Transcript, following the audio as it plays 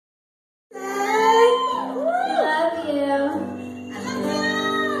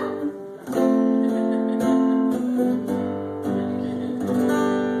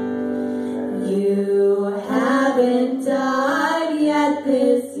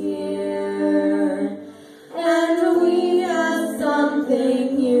dear, and we have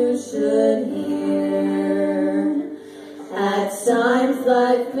something you should hear. At times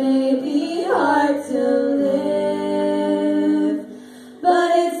life may be hard to live,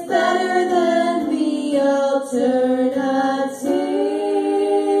 but it's better than the alternative.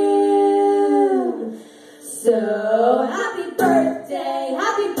 So happy birthday,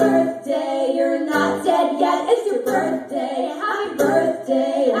 you're not dead yet, it's your birthday. Happy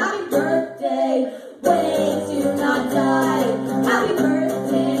birthday, wait to not die. Happy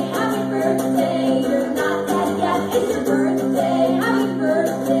birthday, you're not dead yet, it's your birthday. Happy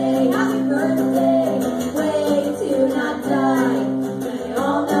birthday, wait to not die. We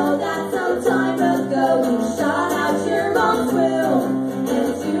all know that some time ago you shot out your mom's will,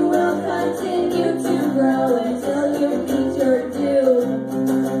 and you will continue to grow until you meet your doom.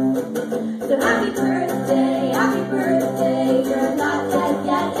 So happy birthday, you're not dead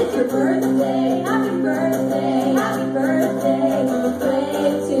yet, it's your birthday. Happy birthday,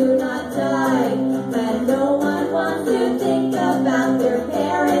 wait to not die. But no one wants to think about their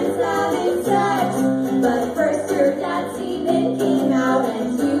parents having sex. But first your dad's semen came out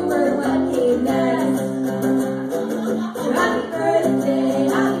and you were what came next. So happy birthday,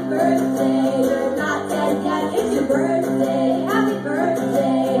 you're not dead yet, it's your birthday. Happy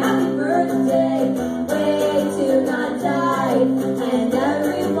birthday, wait to not die. And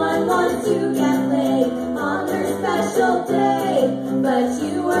everyone wants to get laid on their special day, but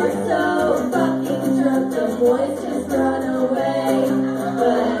you are so fucking drunk, the boys just run away.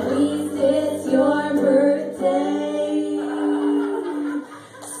 But at least it's your birthday.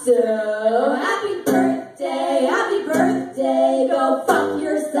 So happy birthday, go fuck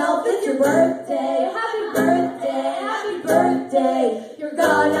yourself, it's your birthday. Happy birthday, you're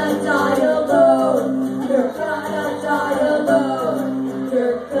gonna die alone.